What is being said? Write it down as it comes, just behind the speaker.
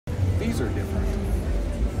these are different.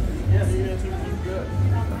 Yeah, the answer is good.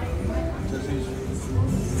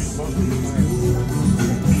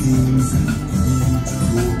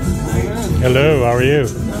 Hello, how are you?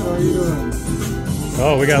 How are you doing?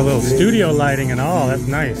 Oh, we got a little studio lighting and all. That's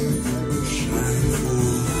nice.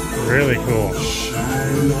 Really cool.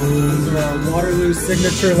 These are our Waterloo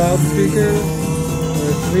signature loudspeakers.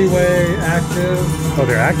 They're three-way active. Oh,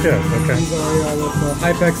 they're active. Okay. These are with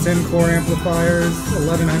Hypex in-core amplifiers,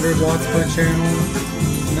 1100 watts per channel,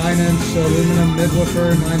 9-inch aluminum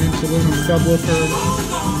midwoofer, 9-inch aluminum subwoofer,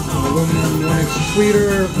 aluminum 1-inch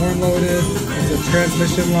tweeter, horn-loaded. It's a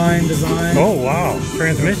transmission line design. Oh, wow.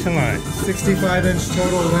 Transmission line. 65-inch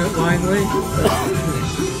total line length.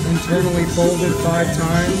 Internally folded 5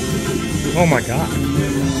 times. Oh my God.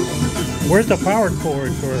 Where's the power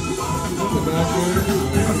cord for? The back here.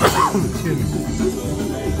 Excuse me.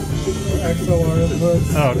 XLR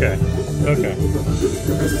inputs. Oh, okay. Okay.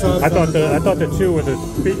 I thought the two were the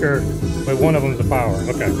speaker, but one of them's the power.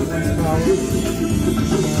 Okay.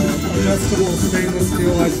 Adjustable stainless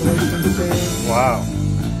steel isolation stand. Wow.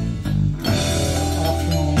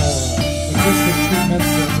 Optional acoustic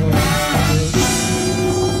treatments that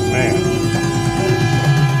Man.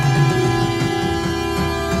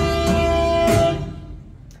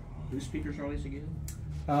 Whose speakers are these again?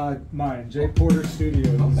 Mine, JPorter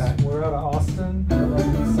Studios. Okay. We're out of Austin, right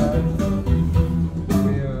on the east side.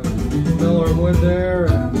 We fill our wood there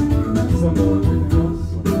and assemble everything else.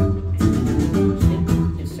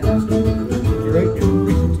 It sounds good. Great. Your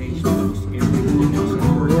presentation looks everything else today.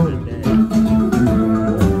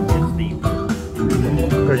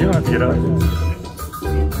 It's So you don't have to get up.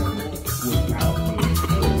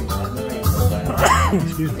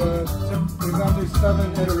 Excuse me. We've gone through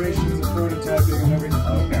 7 iterations of prototyping and everything.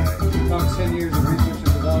 Okay. About 10 years of research and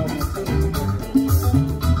development.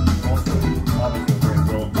 Also, obviously, very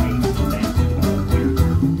well made.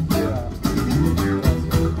 Yeah.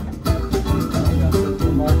 That's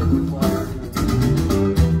remarkably clever.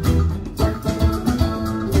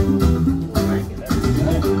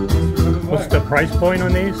 What's the price point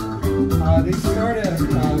on these? These start at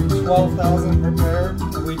 $12,000 per pair.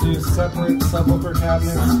 We do separate subwoofer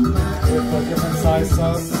cabinets with different size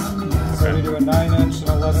subs. So we do a 9-inch, an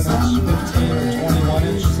 11-inch, 15 or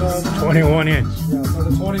 21-inch sub. 21-inch. Yeah, so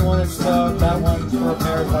the 21-inch sub, that one for a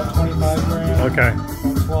pair is about 25 grand. Okay.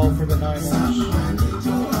 And 12 for the 9-inch.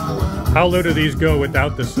 How low do these go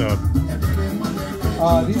without the sub?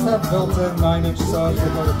 These have built-in 9-inch subs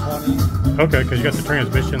that go to 20. Okay, because you got the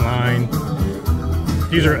transmission line.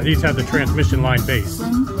 These have the transmission line base.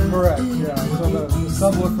 Correct, yeah. So the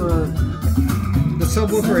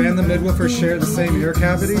subwoofer and the midwoofer share the same ear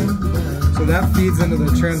cavity. So that feeds into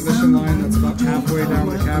the transmission line that's about halfway down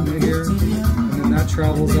the cabinet here. And then that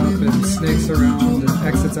travels up and snakes around and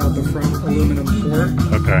exits out the front aluminum port.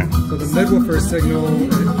 Okay. So the midwoofer signal,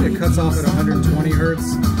 it cuts off at 120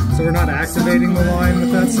 hertz. So we're not activating the line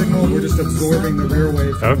with that signal, we're just absorbing the rear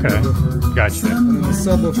wave from the midwoofer. Gotcha. And then the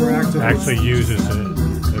subwoofer activates. Actually uses it.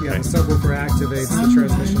 Okay. Yeah, the subwoofer activates the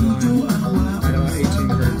transmission line at about 18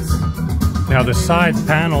 hertz. Now the side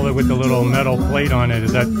panel with the little metal plate on it,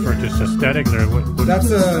 is that for just aesthetics or what? That's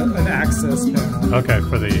an access panel. Okay,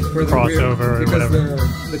 for the crossover rear, or whatever.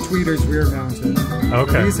 The tweeter's rear mounted.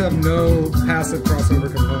 Okay. These have no passive crossover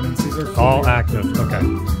components. These are all active. Okay.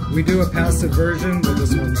 We do a passive version, but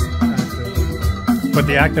this one's active. But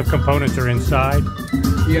the active components are inside?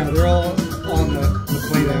 Yeah, they're all on the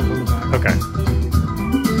plate amp on the back. Okay.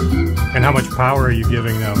 And how much power are you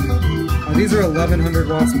giving them? These are 1100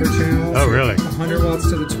 watts per channel. Oh, really? 100 watts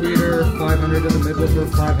to the tweeter, 500 to the midwoofer,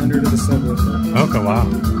 500 to the subwoofer. Okay, wow.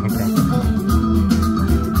 Okay.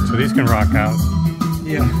 So these can rock out.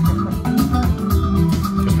 Yeah.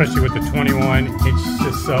 Especially with the 21-inch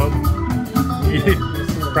sub. You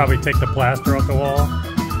probably take the plaster off the wall.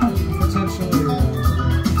 Potentially,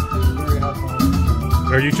 very high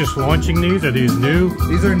power. Are you just launching these? Are these new?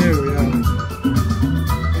 These are new, yeah.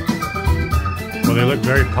 Well, they look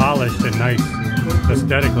very polished and nice.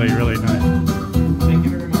 Aesthetically, really nice. Thank you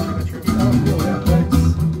very much for the tribute. Oh, cool, yeah, thanks.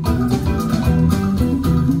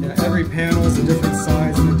 Yeah, every panel is a different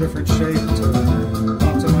size and a different shape to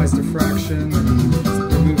optimize diffraction and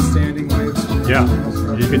remove standing waves. Yeah,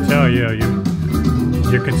 you can tell. Yeah,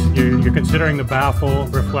 you're considering the baffle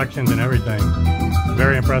reflections and everything.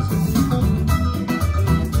 Very impressive.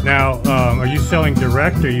 Now, are you selling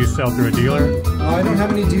direct or you sell through a dealer? I don't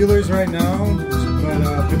have any dealers right now,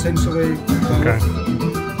 but potentially both. Okay.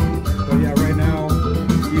 But yeah, right now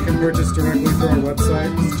you can purchase directly through our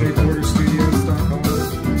website, it's JPorterstudios.com.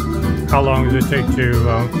 How long does it take to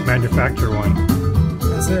manufacture one?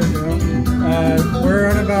 That's it, you know. We're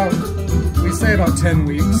on about say about 10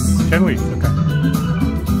 weeks. 10 weeks, okay.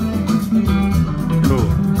 Cool.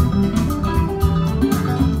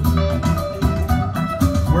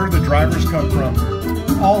 Where do the drivers come from?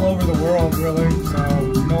 All over the world, really.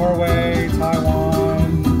 So Norway,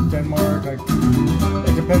 Taiwan, Denmark.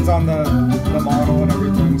 It depends on the model and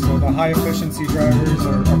everything. So the high efficiency drivers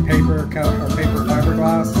are paper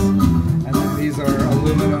fiberglass, and then these are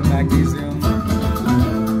aluminum, magnesium.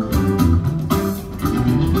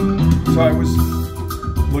 So I was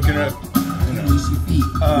looking at,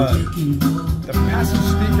 the passive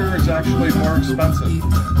speaker is actually more expensive.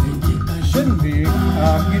 Shouldn't be.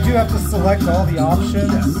 You do have to select all the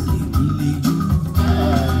options.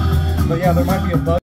 But yeah, there might be a bug.